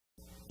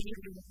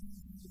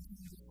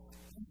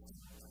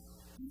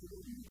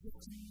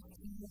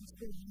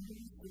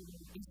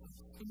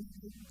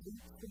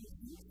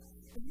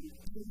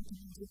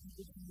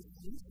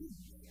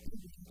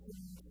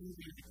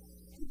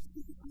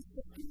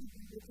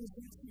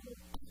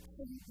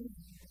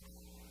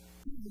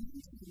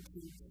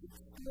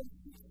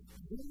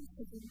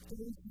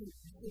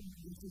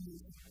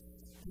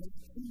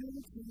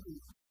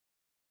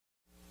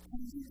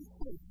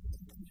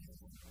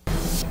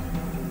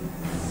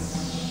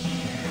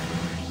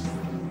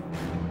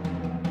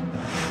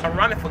I'm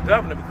running for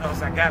governor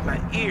because I got my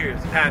ears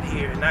out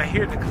here and I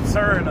hear the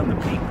concern of the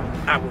people.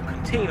 I will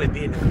continually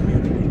be in the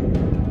community.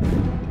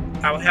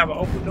 I will have an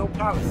open door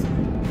policy.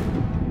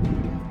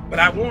 But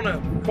I want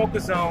to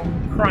focus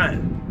on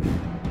crime.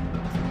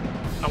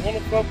 I want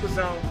to focus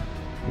on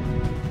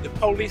the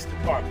police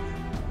department,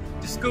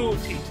 the school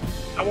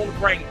teachers. I want to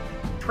bring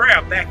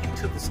prayer back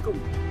into the school.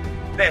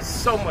 There's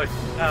so much,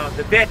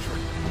 the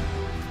veterans.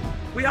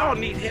 We all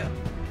need help.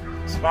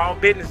 Small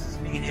businesses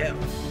need help.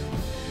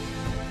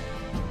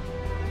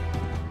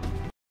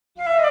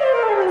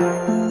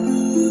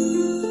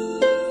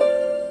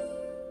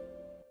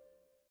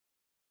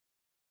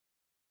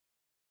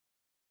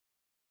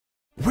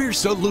 We're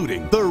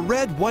saluting the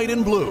red, white,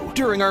 and blue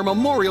during our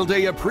Memorial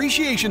Day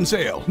Appreciation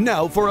Sale.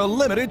 Now for a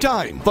limited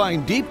time.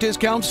 Find deep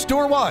discounts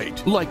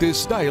store-wide, like this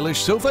stylish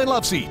sofa and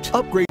love seat.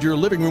 Upgrade your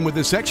living room with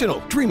this sectional.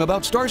 Dream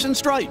about stars and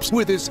stripes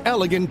with this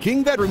elegant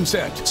king bedroom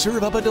set.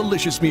 Serve up a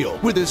delicious meal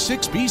with this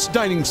 6-piece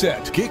dining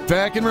set. Kick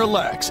back and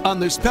relax on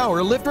this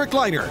power lift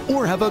recliner.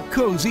 Or have a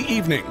cozy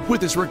evening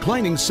with this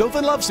reclining sofa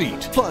and love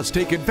seat. Plus,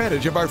 take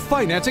advantage of our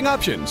financing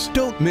options.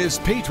 Don't miss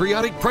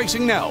patriotic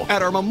pricing now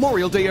at our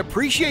Memorial Day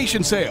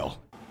Appreciation Sale.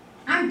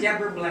 I'm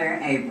Deborah Blair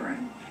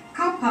Abram,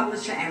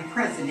 co-publisher and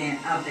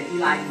president of the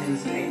Elite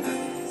newspaper,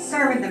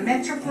 serving the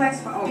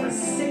Metroplex for over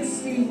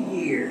 60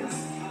 years.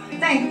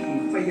 Thank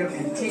you for your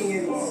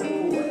continued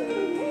support.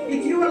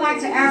 If you would like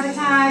to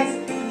advertise,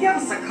 give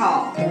us a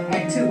call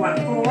at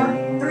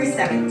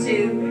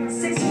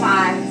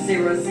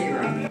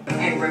 214-372-6500.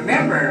 And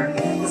remember,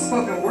 the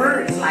spoken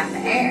word is like the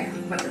air,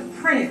 but the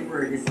printed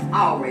word is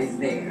always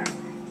there.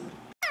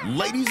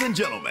 Ladies and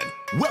gentlemen,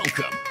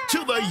 welcome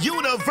to the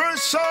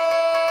Universal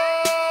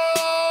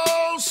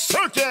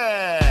Circus!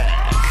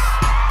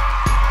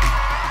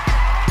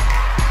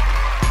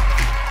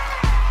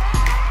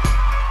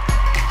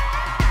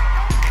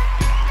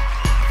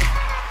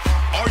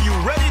 Are you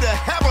ready to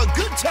have a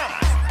good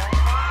time?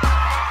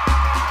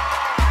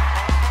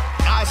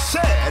 I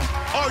said,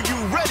 are you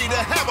ready to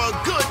have a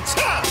good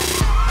time?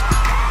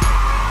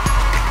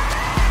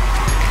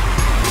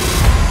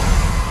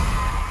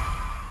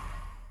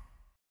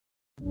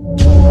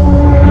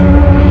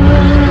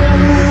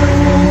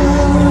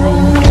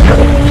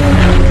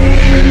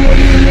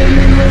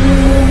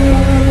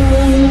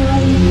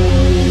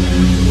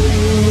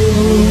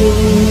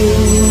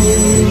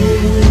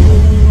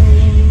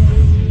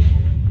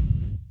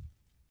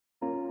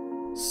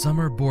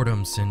 Summer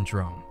boredom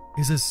syndrome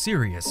is a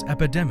serious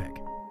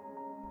epidemic,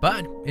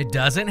 but it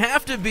doesn't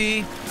have to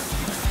be.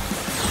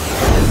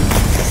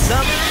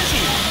 Summer is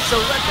here, so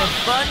let the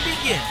fun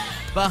begin.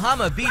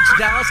 Bahama Beach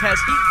Dallas has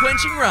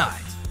heat-quenching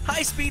rides,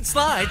 high-speed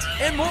slides,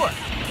 and more.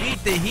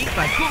 Beat the heat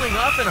by cooling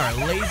off in our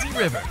lazy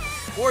river,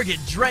 or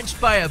get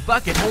drenched by a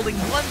bucket holding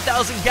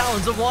 1,000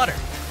 gallons of water.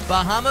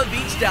 Bahama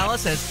Beach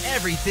Dallas has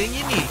everything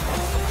you need.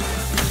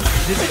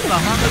 Visit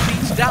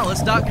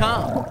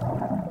BahamaBeachDallas.com.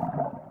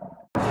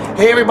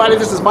 Hey everybody,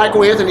 this is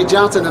Michael Anthony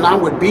Johnson and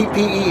I'm with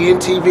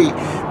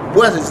BPENTV.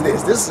 What is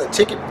this? This is a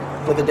ticket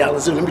for the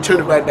Dallas Zoo. Let me turn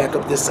it right back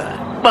up this side.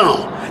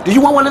 Boom! Do you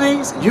want one of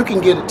these? You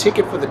can get a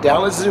ticket for the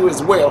Dallas Zoo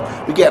as well.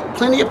 We got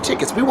plenty of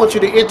tickets. We want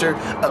you to enter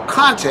a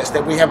contest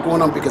that we have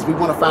going on because we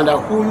want to find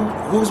out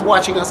who's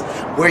watching us,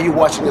 where you're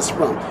watching us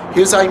from.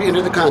 Here's how you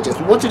enter the contest.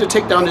 We want you to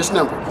take down this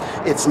number.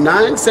 It's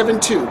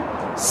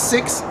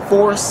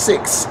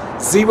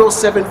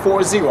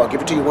 972-646-0740. I'll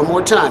give it to you one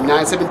more time.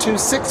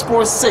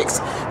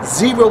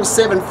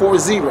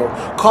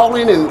 972-646-0740. Call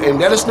in and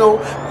let us know.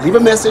 Leave a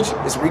message.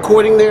 It's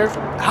recording there.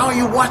 How are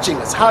you watching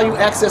us? How are you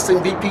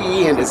accessing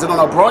BPEN? Is it on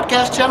our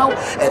broadcast channel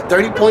at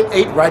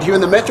 30.8 right here in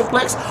the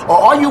Metroplex? Or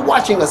are you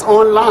watching us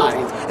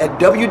online at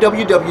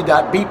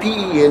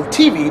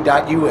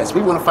www.BPENTV.us?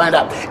 We want to find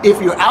out.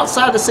 If you're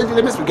outside the city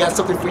limits, we got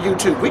something for you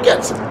too. We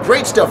got some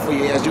great stuff for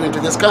you as you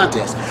enter this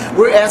contest.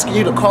 We're asking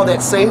you to call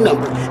that same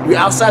number. You're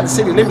outside the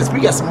city limits,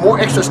 we got some more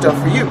extra stuff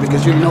for you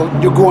because you know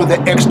you're going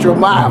the extra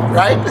mile,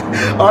 right?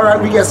 All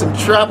right, we got some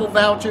travel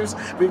vouchers.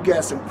 We've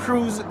got some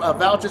cruise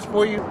vouchers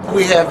for you.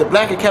 We have the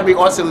Black Academy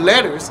Arts and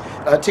Letters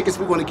tickets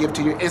we want to give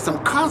to you, and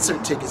some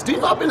concert tickets. Do you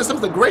know I've been to some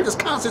of the greatest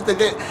concerts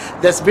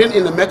that's been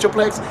in the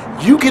Metroplex?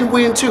 You can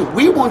win too.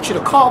 We want you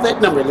to call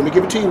that number. Let me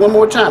give it to you one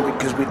more time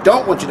because we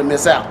don't want you to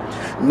miss out.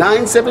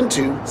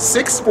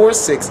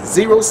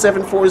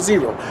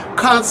 972-646-0740.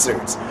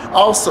 Concerts,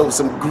 also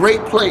some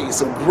great plays,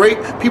 some great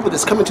people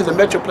that's coming to the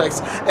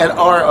Metroplex at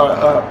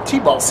our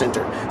T-Ball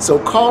Center. So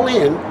call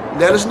in,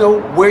 let us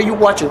know where you're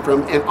watching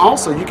from, and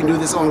also you can do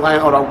this online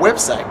on our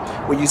website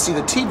where you see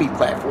the TV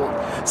platform.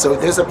 So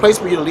there's a place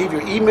for you to leave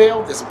your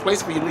email, there's a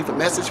place for you to leave a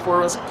message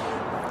for us.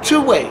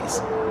 2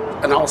 ways,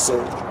 and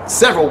also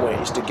several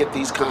ways to get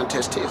these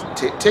contest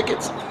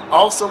tickets.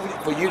 Also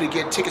for you to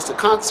get tickets to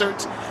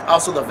concerts,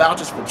 also the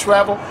vouchers for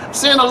travel. I'm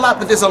saying a lot,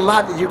 but there's a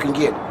lot that you can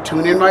get.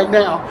 Tune in right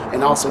now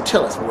and also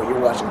tell us where you're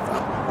watching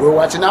from. We're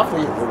watching out for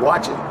you. We're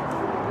watching.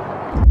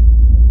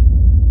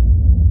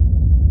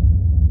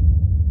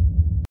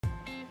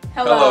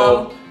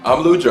 Hello,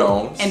 I'm Lou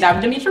Jones. And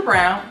I'm Demetra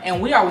Brown, and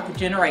we are with The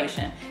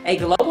Generation, a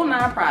global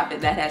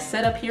nonprofit that has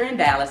set up here in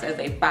Dallas as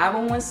a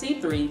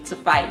 501c3 to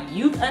fight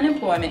youth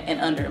unemployment and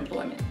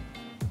underemployment.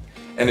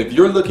 And if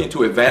you're looking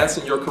to advance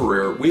in your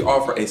career, we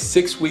offer a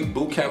 6-week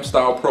boot camp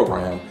style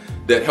program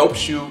that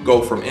helps you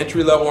go from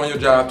entry level on your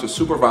job to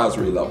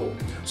supervisory level.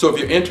 So if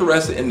you're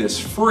interested in this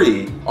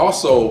free,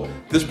 also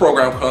this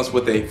program comes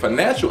with a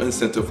financial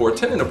incentive for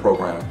attending the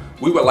program.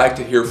 We would like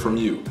to hear from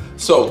you.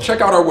 So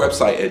check out our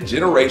website at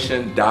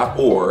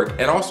generation.org,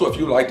 and also if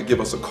you'd like to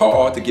give us a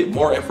call to get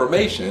more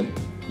information,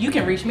 you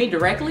can reach me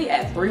directly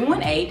at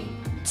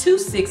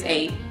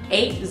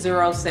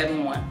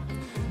 318-268-8071.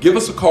 Give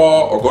us a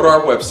call or go to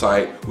our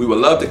website. We would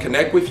love to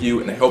connect with you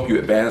and help you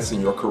advance in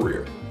your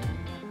career.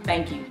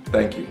 Thank you.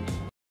 Thank you.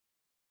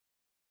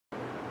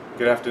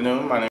 Good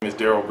afternoon. My name is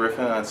Daryl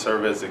Griffin. I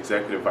serve as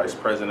Executive Vice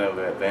President of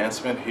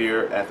Advancement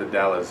here at the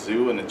Dallas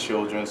Zoo and the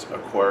Children's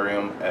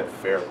Aquarium at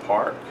Fair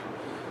Park.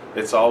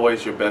 It's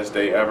always your best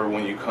day ever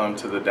when you come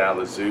to the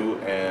Dallas Zoo,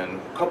 and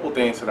a couple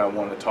things that I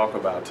want to talk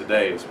about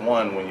today is,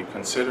 one, when you're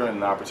considering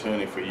an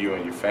opportunity for you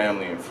and your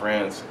family and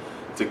friends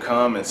to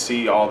come and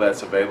see all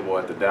that's available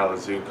at the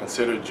Dallas Zoo,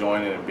 consider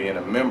joining and being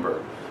a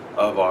member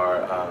of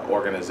our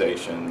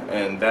organization.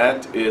 And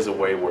that is a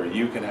way where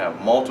you can have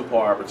multiple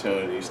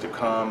opportunities to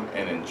come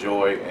and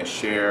enjoy and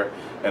share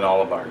in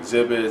all of our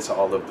exhibits,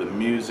 all of the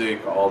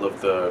music, all of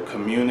the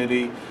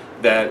community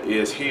that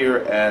is here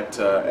at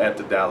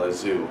the Dallas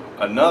Zoo.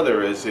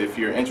 Another is, if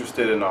you're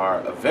interested in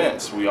our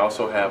events, we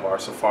also have our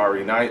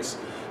Safari Nights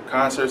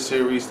concert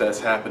series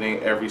that's happening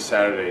every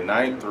Saturday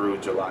night through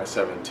July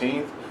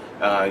 17th.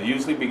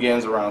 Usually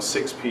begins around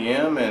 6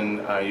 p.m.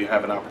 and you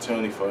have an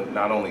opportunity for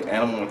not only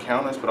animal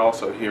encounters but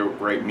also hear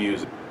great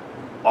music.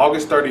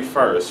 August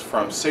 31st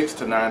from 6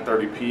 to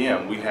 9:30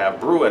 p.m. we have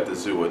Brew at the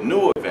Zoo, a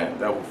new event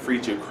that will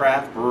feature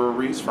craft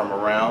breweries from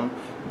around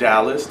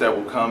Dallas that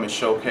will come and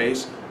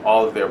showcase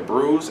all of their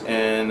brews,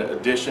 in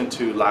addition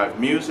to live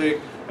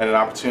music and an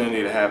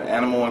opportunity to have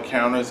animal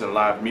encounters and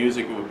live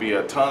music. It would be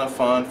a ton of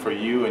fun for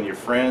you and your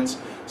friends.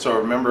 So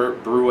remember,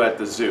 Brew at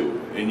the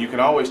Zoo. And you can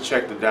always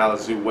check the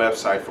Dallas Zoo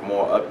website for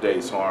more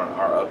updates on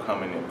our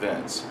upcoming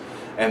events.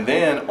 And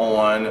then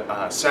on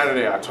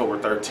Saturday, October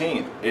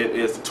 13th, it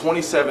is the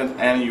 27th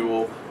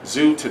annual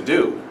Zoo to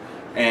Do.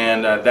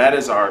 And that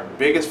is our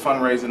biggest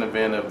fundraising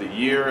event of the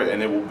year,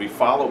 and it will be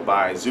followed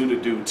by Zoo to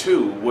Do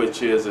 2,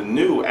 which is a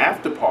new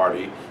after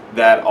party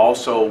that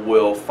also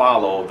will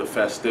follow the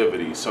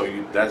festivities. So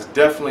that's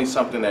definitely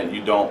something that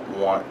you don't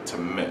want to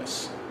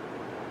miss.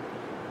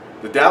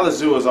 The Dallas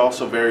Zoo is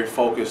also very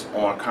focused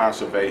on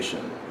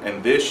conservation,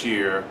 and this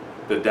year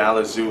the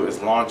Dallas Zoo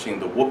is launching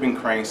the Whooping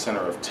Crane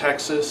Center of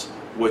Texas,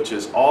 which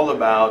is all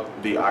about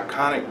the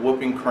iconic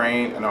whooping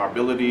crane and our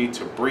ability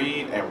to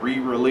breed and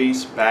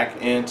re-release back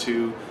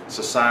into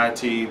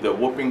society the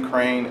whooping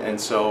crane. And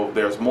so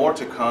there's more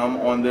to come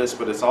on this,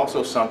 but it's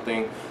also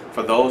something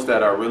for those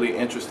that are really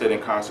interested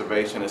in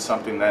conservation. It's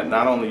something that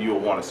not only you'll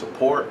want to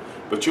support,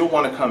 but you'll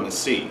want to come and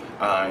see.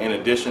 In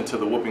addition to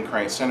the Whooping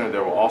Crane Center,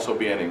 there will also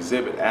be an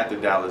exhibit at the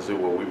Dallas Zoo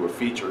where we will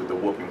feature the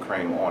whooping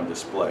crane on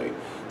display.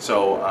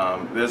 So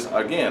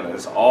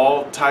there's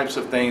all types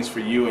of things for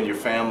you and your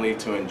family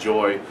to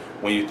enjoy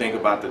when you think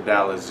about the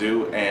Dallas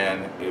Zoo,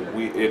 and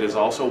it is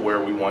also where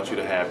we want you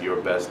to have your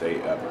best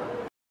day ever.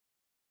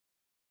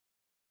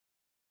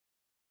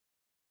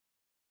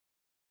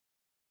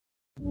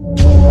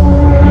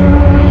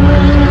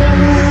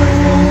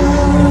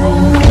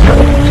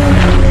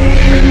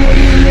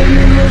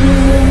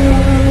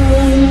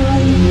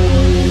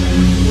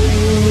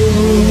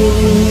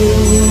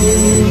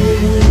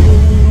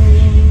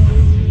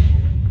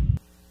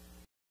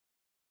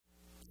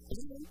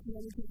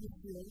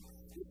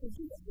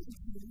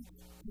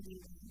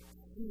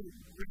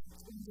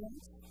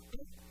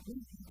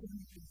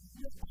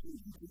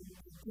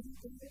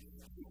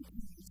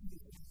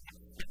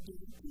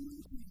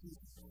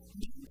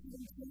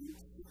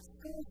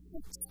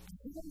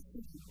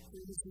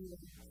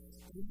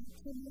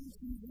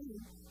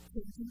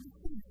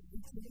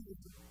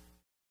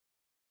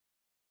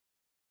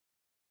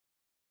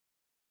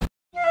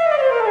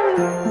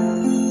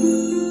 BPENTV